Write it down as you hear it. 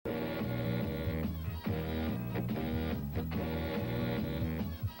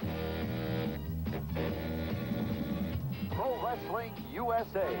Wrestling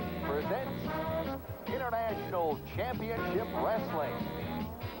USA presents International Championship Wrestling,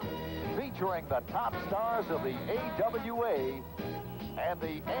 featuring the top stars of the AWA and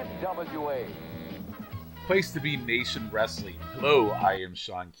the NWA. Place to be Nation Wrestling. Hello, I am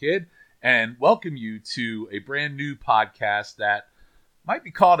Sean Kidd, and welcome you to a brand new podcast that might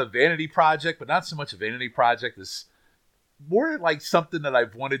be called a vanity project, but not so much a vanity project. It's more like something that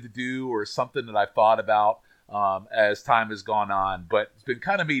I've wanted to do or something that I've thought about as time has gone on. But it's been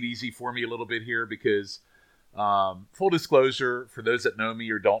kind of made easy for me a little bit here because, full disclosure, for those that know me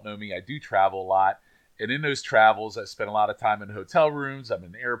or don't know me, I do travel a lot. And in those travels, I spend a lot of time in hotel rooms. I'm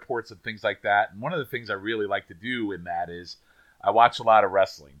in airports and things like that. And one of the things I really like to do in that is I watch a lot of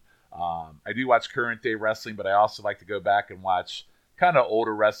wrestling. I do watch current day wrestling, but I also like to go back and watch kind of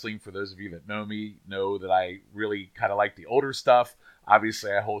older wrestling. For those of you that know me, know that I really kind of like the older stuff.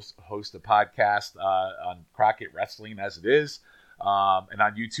 Obviously, I host a podcast on Crockett Wrestling as it is. And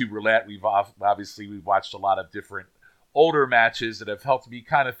on YouTube Roulette, we've watched a lot of different older matches that have helped me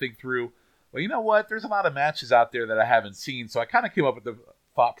kind of think through, well, you know what? There's a lot of matches out there that I haven't seen. So I kind of came up with the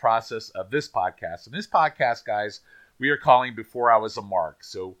thought process of this podcast. And this podcast, guys, we are calling Before I Was a Mark.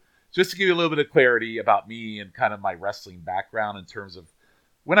 So just to give you a little bit of clarity about me and kind of my wrestling background in terms of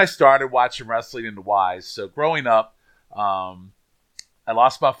when I started watching wrestling and the whys. So growing up, I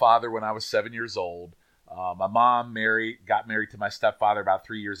lost my father when I was 7 years old. My mom got married to my stepfather about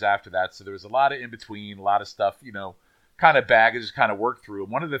 3 years after that. So there was a lot of in between, a lot of stuff, kind of baggage to kind of work through.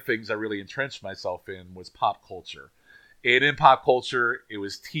 And one of the things I really entrenched myself in was pop culture. And in pop culture, it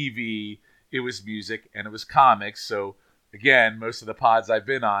was TV, it was music, and it was comics. So again, most of the pods I've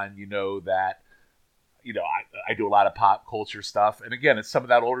been on, that, I do a lot of pop culture stuff. And again, it's some of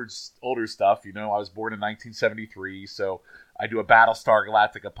that older stuff. I was born in 1973, so I do a Battlestar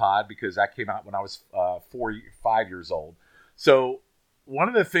Galactica pod because that came out when I was 5 years old. So one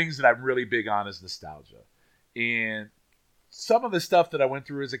of the things that I'm really big on is nostalgia. And some of the stuff that I went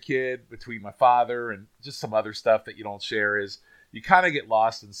through as a kid between my father and just some other stuff that you don't share is you kind of get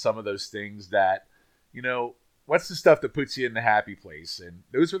lost in some of those things that, what's the stuff that puts you in the happy place? And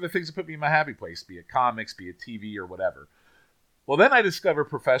those were the things that put me in my happy place, be it comics, be it TV or whatever. Well, then I discovered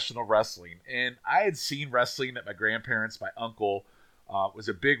professional wrestling. And I had seen wrestling at my grandparents. My uncle was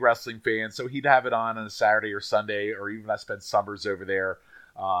a big wrestling fan, so he'd have it on a Saturday or Sunday, or even I spent summers over there,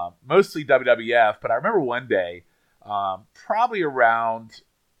 mostly WWF. But I remember one day, probably around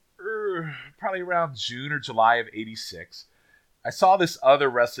June or July of '86, I saw this other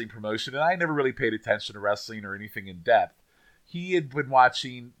wrestling promotion, and I never really paid attention to wrestling or anything in depth. He had been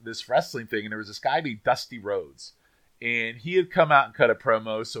watching this wrestling thing, and there was this guy named Dusty Rhodes. And he had come out and cut a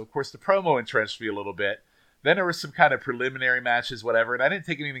promo, so of course the promo entrenched me a little bit. Then there was some kind of preliminary matches, whatever, and I didn't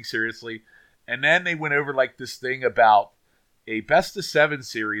take anything seriously. And then they went over like this thing about a best of 7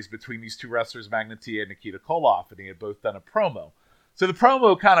 series between these two wrestlers, Magnum TA and Nikita Koloff, and they had both done a promo. So the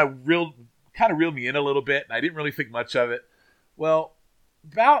promo kind of reeled me in a little bit, and I didn't really think much of it. Well,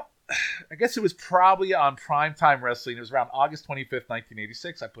 I guess it was probably on Primetime Wrestling. It was around August 25th,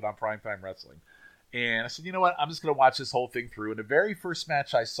 1986. I put on Primetime Wrestling. And I said, you know what? I'm just going to watch this whole thing through. And the very first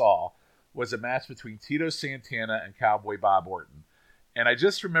match I saw was a match between Tito Santana and Cowboy Bob Orton. And I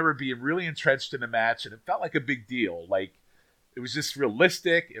just remember being really entrenched in the match, and it felt like a big deal. Like, it was just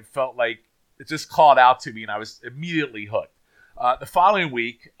realistic. It felt like it just called out to me, and I was immediately hooked. The following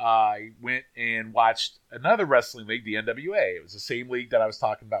week, I went and watched another wrestling league, the NWA. It was the same league that I was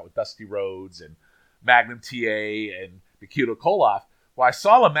talking about with Dusty Rhodes and Magnum TA and Nikita Koloff. Well, I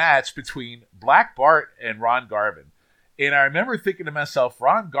saw a match between Black Bart and Ron Garvin. And I remember thinking to myself,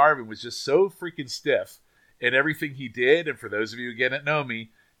 Ron Garvin was just so freaking stiff in everything he did. And for those of you again that know me,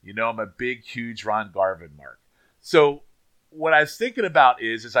 I'm a big, huge Ron Garvin mark. So what I was thinking about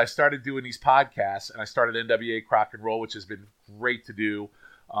is I started doing these podcasts, and I started NWA Crock and Roll, which has been great to do.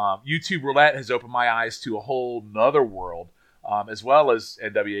 YouTube Roulette has opened my eyes to a whole nother world, as well as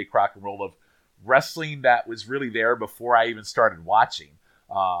NWA Crock and Roll of wrestling that was really there before I even started watching.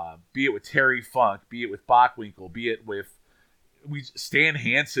 Be it with Terry Funk, be it with Bockwinkel, be it with Stan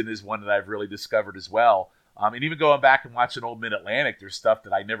Hansen is one that I've really discovered as well. And even going back and watching old Mid-Atlantic, there's stuff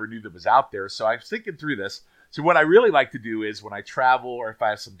that I never knew that was out there. So I was thinking through this. So what I really like to do is when I travel or if I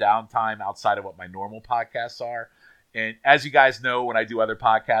have some downtime outside of what my normal podcasts are, and as you guys know, when I do other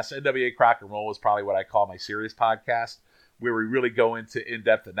podcasts, NWA Crock and Roll is probably what I call my serious podcast, where we really go into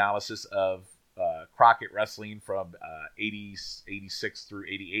in-depth analysis of Crockett Wrestling from 86 through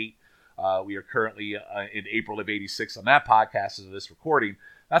 88. We are currently in April of 86 on that podcast as of this recording.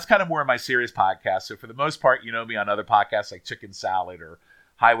 That's kind of more of my serious podcast. So for the most part, you know me on other podcasts like Chicken Salad or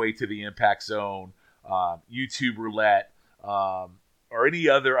Highway to the Impact Zone, YouTube Roulette, or any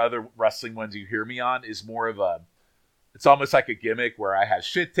other wrestling ones you hear me on is more of it's almost like a gimmick where I have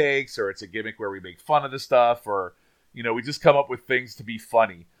shit takes, or it's a gimmick where we make fun of the stuff, or, we just come up with things to be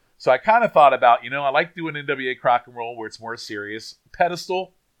funny. So I kind of thought about, I like doing NWA Crock and Roll where it's more serious.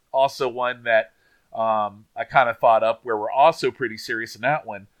 Pedestal, also one that I kind of thought up where we're also pretty serious in that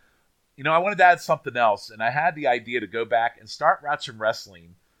one. I wanted to add something else, and I had the idea to go back and start watching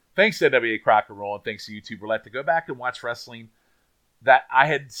wrestling. Thanks to NWA Crock and Roll and thanks to YouTube Roulette, to go back and watch wrestling that I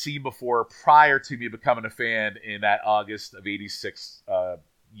had seen before prior to me becoming a fan in that August of 86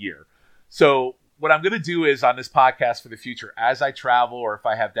 year. So what I'm going to do is on this podcast for the future, as I travel or if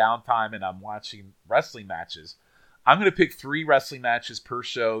I have downtime and I'm watching wrestling matches, I'm going to pick 3 wrestling matches per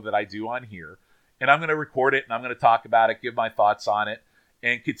show that I do on here, and I'm going to record it and I'm going to talk about it, give my thoughts on it,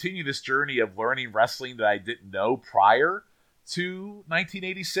 and continue this journey of learning wrestling that I didn't know prior to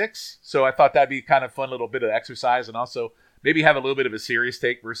 1986. So I thought that'd be kind of fun little bit of exercise, and also maybe have a little bit of a serious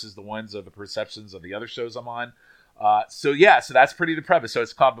take versus the ones of the perceptions of the other shows I'm on. So that's pretty the premise. So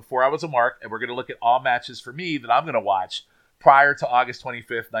it's called Before I Was a Mark, and we're going to look at all matches for me that I'm going to watch prior to August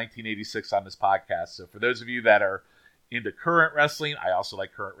 25th, 1986 on this podcast. So for those of you that are into current wrestling, I also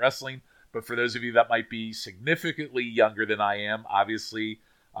like current wrestling, but for those of you that might be significantly younger than I am, obviously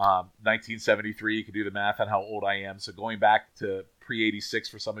 1973, you can do the math on how old I am. So going back to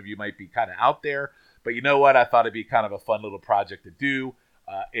pre-86 for some of you might be kind of out there. But you know what? I thought it'd be kind of a fun little project to do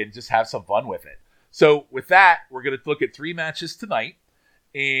and just have some fun with it. So with that, we're going to look at 3 matches tonight.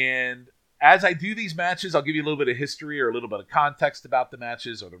 And as I do these matches, I'll give you a little bit of history or a little bit of context about the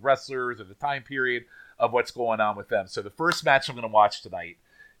matches or the wrestlers or the time period of what's going on with them. So the first match I'm going to watch tonight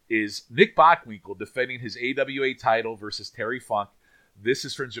is Nick Bockwinkel defending his AWA title versus Terry Funk. This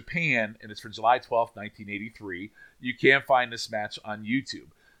is from Japan, and it's from July 12th, 1983. You can find this match on YouTube.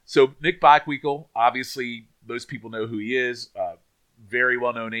 So Nick Bockwinkel, obviously, most people know who he is. Very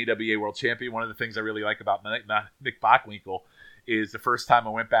well-known AWA World Champion. One of the things I really like about Nick Bockwinkel is the first time I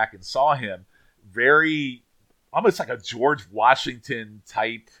went back and saw him, very, almost like a George Washington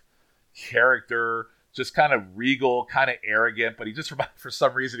type character, just kind of regal, kind of arrogant, but he just, for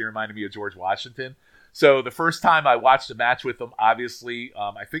some reason, he reminded me of George Washington. So the first time I watched a match with him, obviously,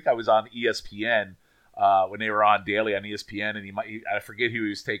 I think I was on ESPN when they were on daily on ESPN, and I forget who he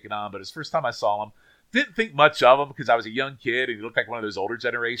was taking on, but his first time I saw him, didn't think much of him because I was a young kid and he looked like one of those older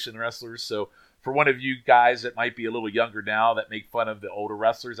generation wrestlers. So for one of you guys that might be a little younger now that make fun of the older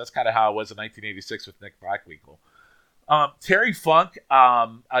wrestlers, that's kind of how I was in 1986 with Nick Bockwinkel. Terry Funk,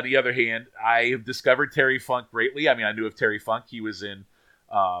 on the other hand, I have discovered Terry Funk greatly. I mean, I knew of Terry Funk. He was in,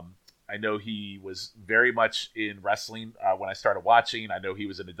 I know he was very much in wrestling when I started watching. I know he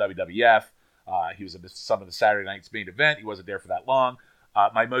was in the WWF. He was in some of the Saturday Night's Main Event. He wasn't there for that long.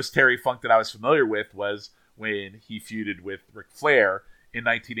 My most Terry Funk that I was familiar with was when he feuded with Ric Flair in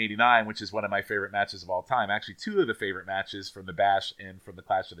 1989, which is one of my favorite matches of all time. Actually, 2 of the favorite matches from the Bash and from the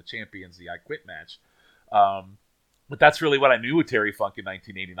Clash of the Champions, the I Quit match. But that's really what I knew with Terry Funk in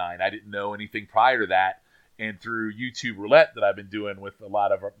 1989. I didn't know anything prior to that. And through YouTube Roulette that I've been doing with a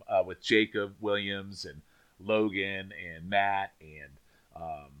lot of, with Jacob Williams and Logan and Matt and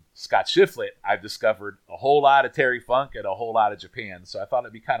Scott Shiflett, I've discovered a whole lot of Terry Funk and a whole lot of Japan. So I thought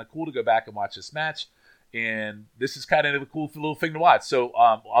it'd be kind of cool to go back and watch this match. And this is kind of a cool little thing to watch. So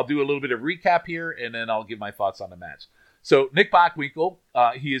I'll do a little bit of recap here, and then I'll give my thoughts on the match. So Nick Bockwinkel,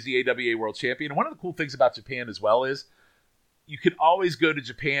 he is the AWA World Champion. And one of the cool things about Japan as well is you can always go to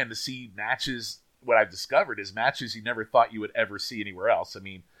Japan to see matches. What I've discovered is matches you never thought you would ever see anywhere else. I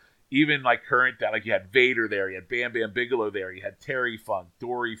mean, even like current, like you had Vader there, you had Bam Bam Bigelow there, you had Terry Funk,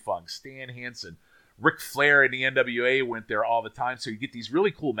 Dory Funk, Stan Hansen, Ric Flair in the NWA went there all the time. So you get these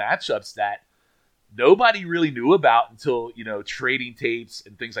really cool matchups that nobody really knew about until, trading tapes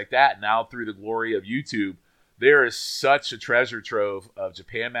and things like that. Now through the glory of YouTube, there is such a treasure trove of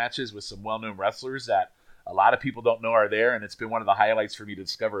Japan matches with some well-known wrestlers that a lot of people don't know are there, and it's been one of the highlights for me to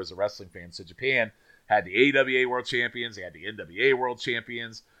discover as a wrestling fan. So Japan had the AWA World Champions, they had the NWA World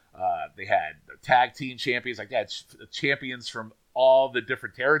Champions, they had tag team champions, like that, champions from all the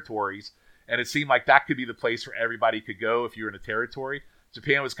different territories, and it seemed like that could be the place where everybody could go if you were in a territory.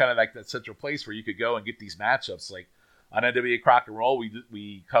 Japan was kind of like that central place where you could go and get these matchups. Like on NWA Crock and Roll,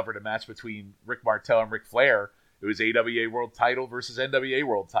 we covered a match between Rick Martel and Ric Flair. It was AWA World Title versus NWA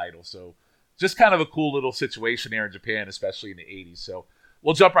World Title. So just kind of a cool little situation there in Japan, especially in the 80s. So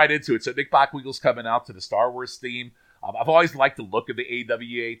we'll jump right into it. So Nick Bockwinkel's coming out to the Star Wars theme. I've always liked the look of the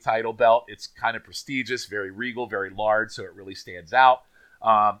AWA title belt. It's kind of prestigious, very regal, very large, so it really stands out.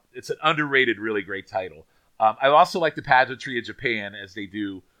 It's an underrated, really great title. I also like the pageantry of Japan as they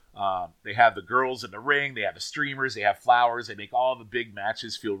do They have the girls in the ring. They have the streamers. They have flowers. They make all the big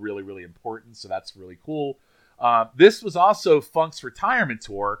matches feel really, really important. So that's really cool. This was also Funk's retirement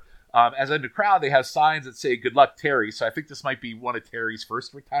tour. As in the crowd, they have signs that say, "Good luck, Terry." So I think this might be one of Terry's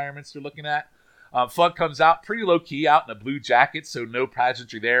first retirements they're looking at. Funk comes out pretty low-key, out in a blue jacket, so no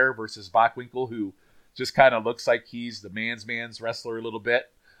pageantry there, versus Bockwinkel, who just kind of looks like he's the man's wrestler a little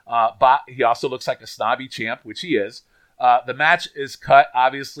bit. He also looks like a snobby champ, which he is. The match is cut,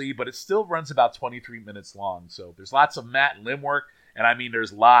 obviously, but it still runs about 23 minutes long. So there's lots of mat and limb work, and I mean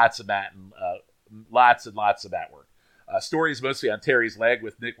there's lots of mat and lots and lots of mat work. Story is mostly on Terry's leg,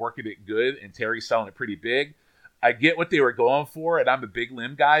 with Nick working it good and Terry selling it pretty big. I get what they were going for, and I'm a big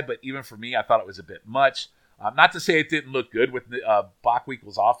limb guy, but even for me, I thought it was a bit much. Not to say it didn't look good with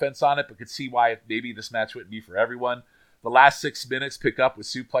Bockwinkel's offense on it, but could see why maybe this match wouldn't be for everyone. The last 6 minutes pick up with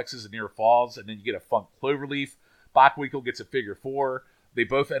suplexes and near falls, and then you get a Funk cloverleaf. Bockwinkel gets a figure 4. They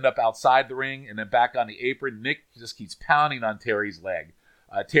both end up outside the ring, and then back on the apron. Nick just keeps pounding on Terry's leg.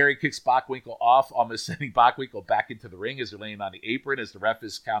 Terry kicks Bockwinkel off, almost sending Bockwinkel back into the ring as they're laying on the apron as the ref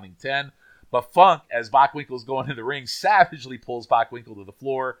is counting 10. But Funk, as Bockwinkel's going in the ring, savagely pulls Bockwinkel to the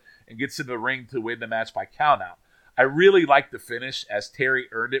floor and gets into the ring to win the match by countout. I really like the finish, as Terry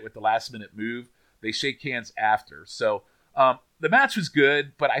earned it with the last-minute move. They shake hands after. So the match was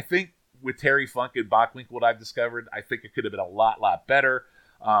good, but I think with Terry Funk and Bockwinkel, what I've discovered, I think it could have been a lot better.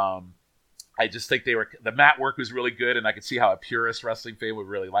 I just think the mat work was really good, and I could see how a purist wrestling fan would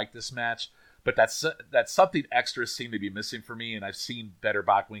really like this match. But that's something extra seemed to be missing for me, and I've seen better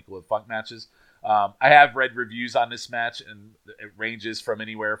Bockwinkel and Funk matches. I have read reviews on this match, and it ranges from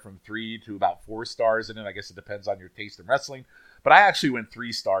anywhere from 3 to about 4 stars in it. I guess it depends on your taste in wrestling. But I actually went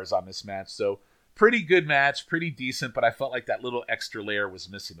 3 stars on this match, so pretty good match, pretty decent, but I felt like that little extra layer was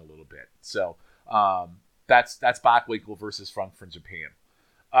missing a little bit. So that's Bockwinkel versus Funk from Japan.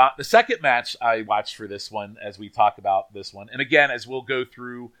 The second match I watched for this one, as we talk about this one, and again, as we'll go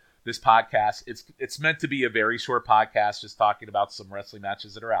through this podcast, it's meant to be a very short podcast, just talking about some wrestling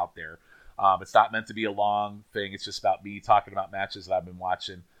matches that are out there. It's not meant to be a long thing. It's just about me talking about matches that I've been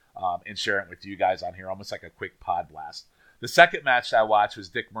watching and sharing it with you guys on here, almost like a quick pod blast. The second match I watched was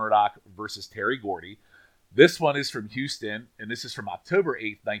Dick Murdoch versus Terry Gordy. This one is from Houston, and this is from October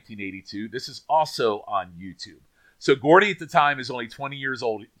 8th, 1982. This is also on YouTube. So Gordy at the time is only 21 years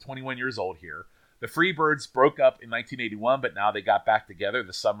old here. The Freebirds broke up in 1981, but now they got back together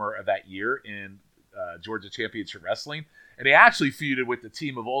the summer of that year in Georgia Championship Wrestling. And they actually feuded with the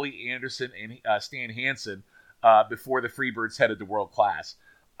team of Ole Anderson and Stan Hansen before the Freebirds headed to World Class.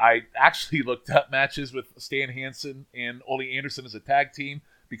 I actually looked up matches with Stan Hansen and Ole Anderson as a tag team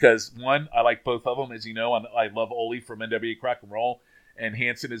because, one, I like both of them. As you know, I love Ole from NWA Crack and Roll, and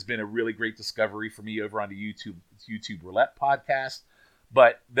Hansen has been a really great discovery for me over on the YouTube Roulette podcast.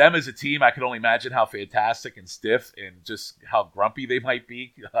 But them as a team, I can only imagine how fantastic and stiff and just how grumpy they might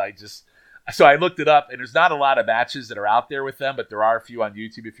be. So I looked it up, and there's not a lot of matches that are out there with them, but there are a few on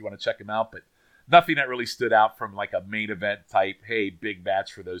YouTube if you want to check them out. But nothing that really stood out from like a main event type, hey, big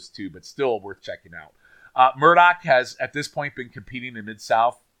match for those two, but still worth checking out. Murdoch has, at this point, been competing in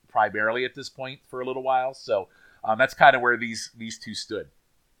Mid-South primarily at this point for a little while. So that's kind of where these two stood.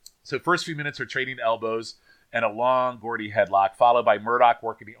 So first few minutes are trading elbows and a long Gordy headlock, followed by Murdoch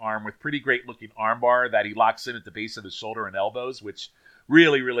working the arm with pretty great-looking armbar that he locks in at the base of the shoulder and elbows, which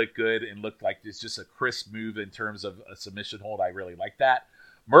really, really good and looked like it's just a crisp move in terms of a submission hold. I really like that.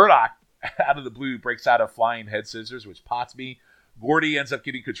 Murdoch, out of the blue, breaks out a flying head scissors, which pots me. Gordy ends up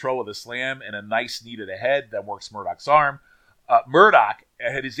getting control of the slam and a nice knee to the head that works Murdoch's arm. Murdoch,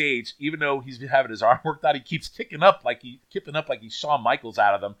 at his age, even though he's been having his arm worked out, he keeps kicking up like he's Shawn Michaels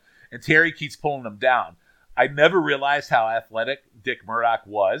out of them, and Terry keeps pulling him down. I never realized how athletic Dick Murdoch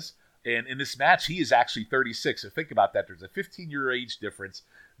was, and in this match, he is actually 36. So think about that. There's a 15-year age difference.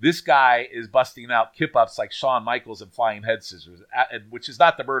 This guy is busting out kip-ups like Shawn Michaels and flying head scissors, which is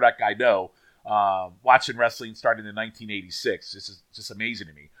not the Murdoch I know. Watching wrestling starting in 1986. This is just amazing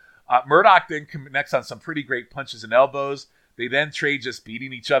to me. Murdoch then connects on some pretty great punches and elbows. They then trade just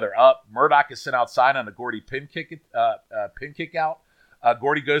beating each other up. Murdoch is sent outside on a Gordy pin kick out.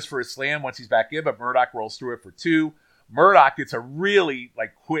 Gordy goes for a slam once he's back in, but Murdoch rolls through it for 2. Murdoch gets a really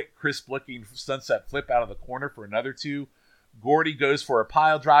quick, crisp-looking sunset flip out of the corner for another 2. Gordy goes for a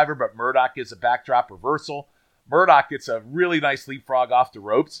pile driver, but Murdoch gets a backdrop reversal. Murdoch gets a really nice leapfrog off the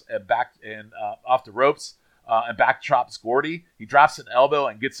ropes and backdrops Gordy. He drops an elbow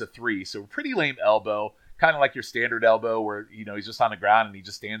and gets a 3. So pretty lame elbow, kind of like your standard elbow where he's just on the ground and he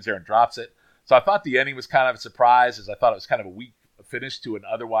just stands there and drops it. So I thought the ending was kind of a surprise, as I thought it was kind of a weak finish to an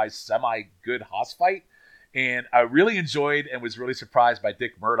otherwise semi-good Haas fight. And I really enjoyed and was really surprised by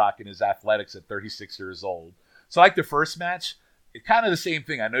Dick Murdoch and his athletics at 36 years old. So like the first match, it's kind of the same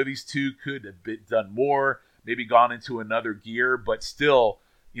thing. I know these two could have done more, maybe gone into another gear, but still,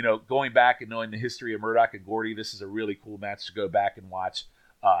 going back and knowing the history of Murdoch and Gordy, this is a really cool match to go back and watch.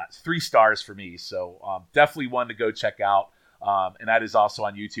 3 stars for me. So definitely one to go check out. And that is also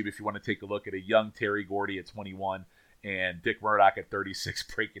on YouTube if you want to take a look at a young Terry Gordy at 21 and Dick Murdoch at 36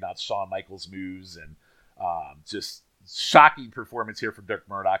 breaking out Shawn Michaels moves, and just shocking performance here from Dick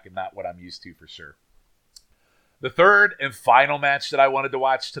Murdoch, and not what I'm used to for sure. The third and final match that I wanted to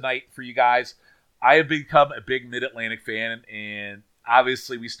watch tonight for you guys, I have become a big Mid-Atlantic fan, and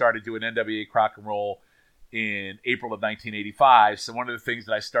obviously we started doing NWA Crock and Roll in April of 1985. So one of the things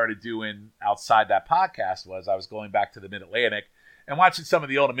that I started doing outside that podcast was I was going back to the Mid-Atlantic and watching some of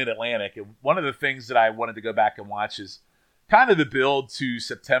the old Mid-Atlantic. And one of the things that I wanted to go back and watch is kind of the build to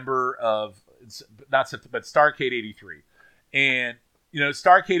September of, not September, but Starrcade 83. And,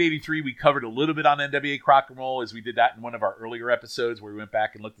 Starrcade 83, we covered a little bit on NWA Crock and Roll as we did that in one of our earlier episodes where we went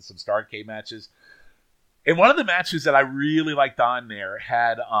back and looked at some Starrcade matches. And one of the matches that I really liked on there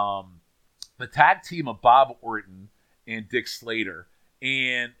had the tag team of Bob Orton and Dick Slater.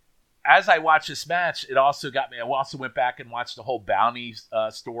 And as I watched this match, it also got me. I also went back and watched the whole Bounty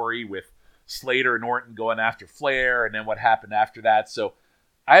story with Slater and Orton going after Flair, and then what happened after that. So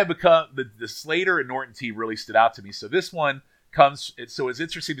I have become the Slater and Orton team really stood out to me. So this one comes. So it's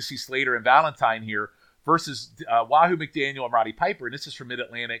interesting to see Slater and Valentine here versus Wahoo McDaniel and Roddy Piper, and this is from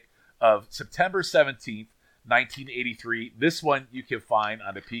Mid-Atlantic of September 17th. 1983. This one you can find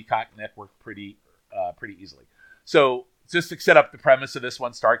on the Peacock Network pretty easily. So just to set up the premise of this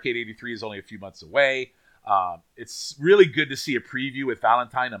one, Starrcade 83 is only a few months away. It's really good to see a preview with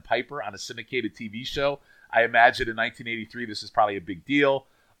Valentine and Piper on a syndicated TV show. I imagine in 1983 this is probably a big deal.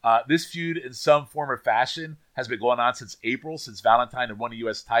 This feud in some form or fashion has been going on since April, since Valentine had won a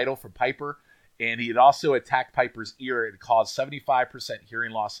U.S. title from Piper, and he had also attacked Piper's ear and caused 75%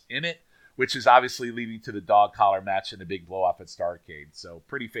 hearing loss in it, which is obviously leading to the dog collar match and the big blow-off at Starrcade. So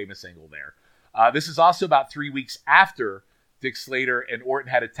pretty famous angle there. This is also about 3 weeks after Dick Slater and Orton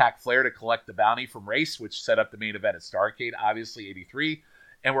had attacked Flair to collect the bounty from Race, which set up the main event at Starrcade, obviously 83.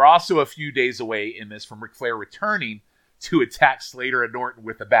 And we're also a few days away in this from Ric Flair returning to attack Slater and Orton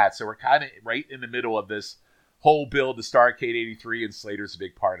with a bat. So we're kind of right in the middle of this whole build to Starrcade 83, and Slater's a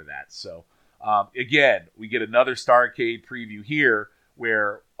big part of that. So again, we get another Starrcade preview here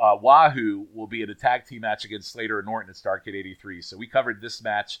where Wahoo will be in a tag team match against Slater and Orton at Starrcade 83. So we covered this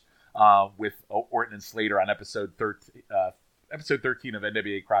match with Orton and Slater on episode 13 of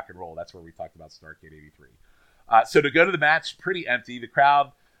NWA Crock and Roll. That's where we talked about Starrcade 83. So to go to the match, pretty empty. The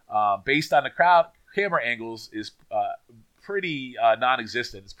crowd, based on the crowd camera angles, is pretty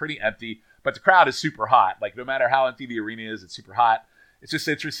non-existent. It's pretty empty, but the crowd is super hot. Like, no matter how empty the arena is, it's super hot. It's just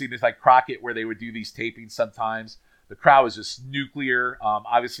interesting. It's like Crockett, where they would do these tapings sometimes. The crowd was just nuclear.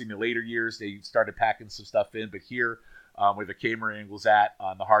 Obviously, in the later years, they started packing some stuff in. But here, where the camera angle's at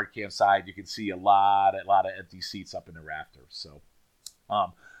on the hard cam side, you can see a lot of empty seats up in the rafters. So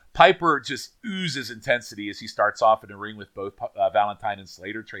Piper just oozes intensity as he starts off in the ring with both Valentine and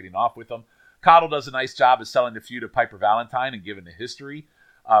Slater trading off with them. Cottle does a nice job of selling the feud of Piper Valentine and giving the history.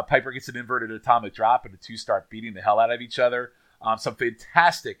 Piper gets an inverted atomic drop, and the two start beating the hell out of each other. Some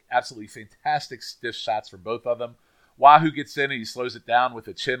absolutely fantastic stiff shots from both of them. Wahoo gets in and he slows it down with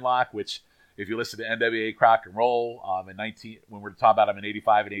a chin lock, which, if you listen to NWA Crock and Roll when we're talking about him in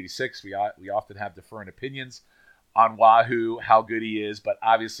 85 and 86, we often have different opinions on Wahoo, how good he is, but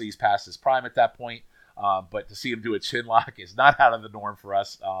obviously he's past his prime at that point. But to see him do a chin lock is not out of the norm for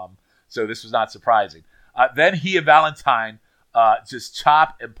us, so this was not surprising. Then he and Valentine just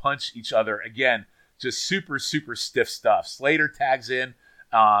chop and punch each other. Again, just super, super stiff stuff. Slater tags in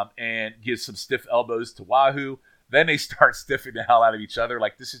and gives some stiff elbows to Wahoo. Then they start stiffing the hell out of each other.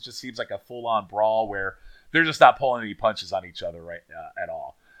 Like, this just seems like a full-on brawl where they're just not pulling any punches on each other at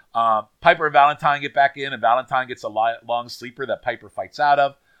all. Piper and Valentine get back in, and Valentine gets a long sleeper that Piper fights out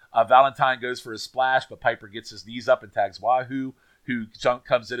of. Valentine goes for a splash, but Piper gets his knees up and tags Wahoo, who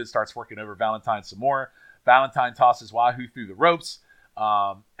comes in and starts working over Valentine some more. Valentine tosses Wahoo through the ropes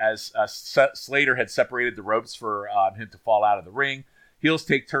as Slater had separated the ropes for him to fall out of the ring. Heels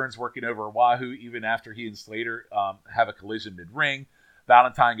take turns working over Wahoo even after he and Slater have a collision mid-ring.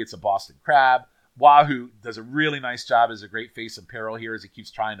 Valentine gets a Boston Crab. Wahoo does a really nice job as a great face in peril here as he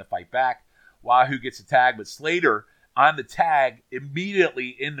keeps trying to fight back. Wahoo gets a tag, but Slater, on the tag,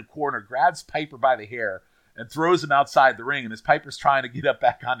 immediately in the corner, grabs Piper by the hair and throws him outside the ring. And as Piper's trying to get up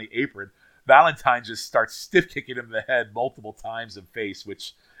back on the apron, Valentine just starts stiff kicking him in the head multiple times in face,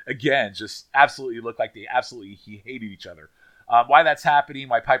 which again, just absolutely looked like they absolutely hated each other. Why that's happening,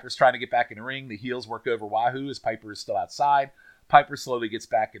 why Piper's trying to get back in the ring, the heels work over Wahoo as Piper is still outside. Piper slowly gets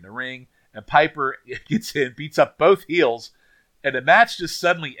back in the ring, and Piper gets in, beats up both heels, and the match just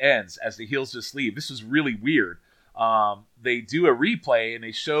suddenly ends as the heels just leave. This was really weird. They do a replay, and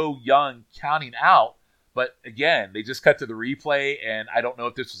they show Young counting out, but again, they just cut to the replay, and I don't know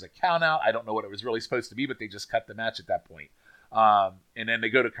if this was a count out. I don't know what it was really supposed to be, but they just cut the match at that point. And then they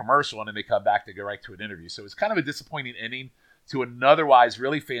go to commercial, and then they come back to go right to an interview. So it's kind of a disappointing ending to an otherwise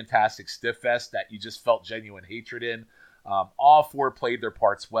really fantastic Stiff Fest that you just felt genuine hatred in. All four played their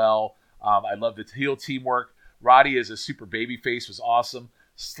parts well. I love the heel teamwork. Roddy as a super babyface was awesome.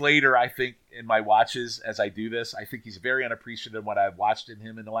 Slater, I think, in my watches as I do this, I think he's very unappreciative of what I've watched in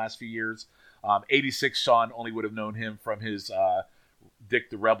him in the last few years. 86 Sean only would have known him from his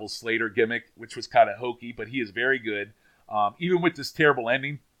Dick the Rebel Slater gimmick, which was kind of hokey, but he is very good. Even with this terrible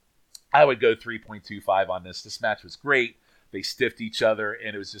ending, I would go 3.25 on this. This match was great. They stiffed each other,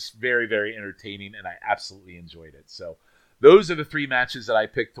 and it was just very, very entertaining, and I absolutely enjoyed it. So those are the three matches that I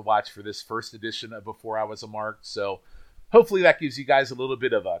picked to watch for this first edition of Before I Was a Mark. So hopefully that gives you guys a little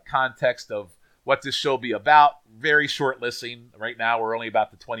bit of a context of what this show will be about. Very short listening. Right now we're only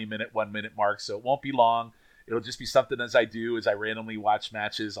about the 20-minute, 1 minute mark, so it won't be long. It'll just be something as I do, as I randomly watch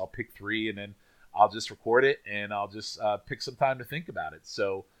matches. I'll pick three, and then I'll just record it, and I'll just pick some time to think about it.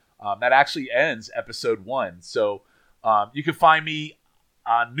 So that actually ends episode 1. So you can find me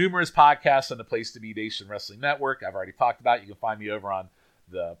on numerous podcasts on the Place to Be Nation Wrestling Network. I've already talked about it. You can find me over on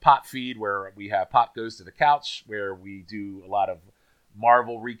the Pop feed, where we have Pop Goes to the Couch, where we do a lot of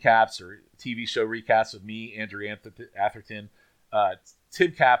Marvel recaps or TV show recaps of me, Andrew Atherton,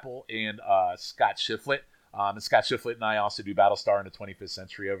 Tim Capel, and Scott Shiflett. And Scott Shiflett and I also do Battlestar in the 25th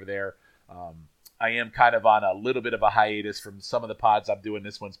Century over there. I am kind of on a little bit of a hiatus from some of the pods I'm doing.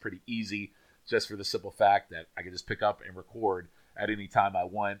 This one's pretty easy, just for the simple fact that I can just pick up and record at any time I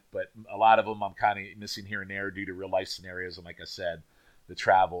want. But a lot of them I'm kind of missing here and there due to real life scenarios, and like I said, the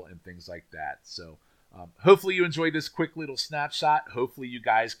travel and things like that. So hopefully you enjoyed this quick little snapshot. Hopefully you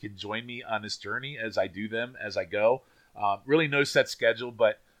guys can join me on this journey as I do them, as I go. Really no set schedule,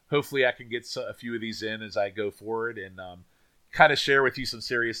 but hopefully I can get a few of these in as I go forward, and kind of share with you some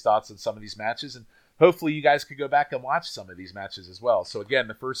serious thoughts on some of these matches. And hopefully you guys could go back and watch some of these matches as well. So again,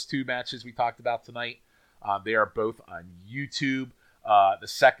 the first two matches we talked about tonight, they are both on YouTube.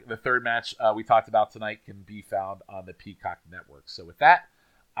 The third match we talked about tonight can be found on the Peacock Network. So with that,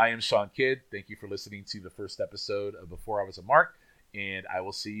 I am Sean Kidd. Thank you for listening to the first episode of Before I Was a Mark, and I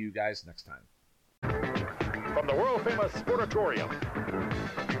will see you guys next time. From the world-famous Sportatorium,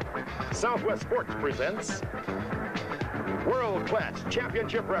 Southwest Sports presents World-Class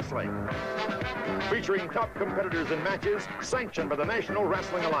Championship Wrestling, featuring top competitors in matches sanctioned by the National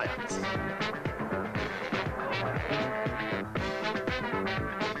Wrestling Alliance.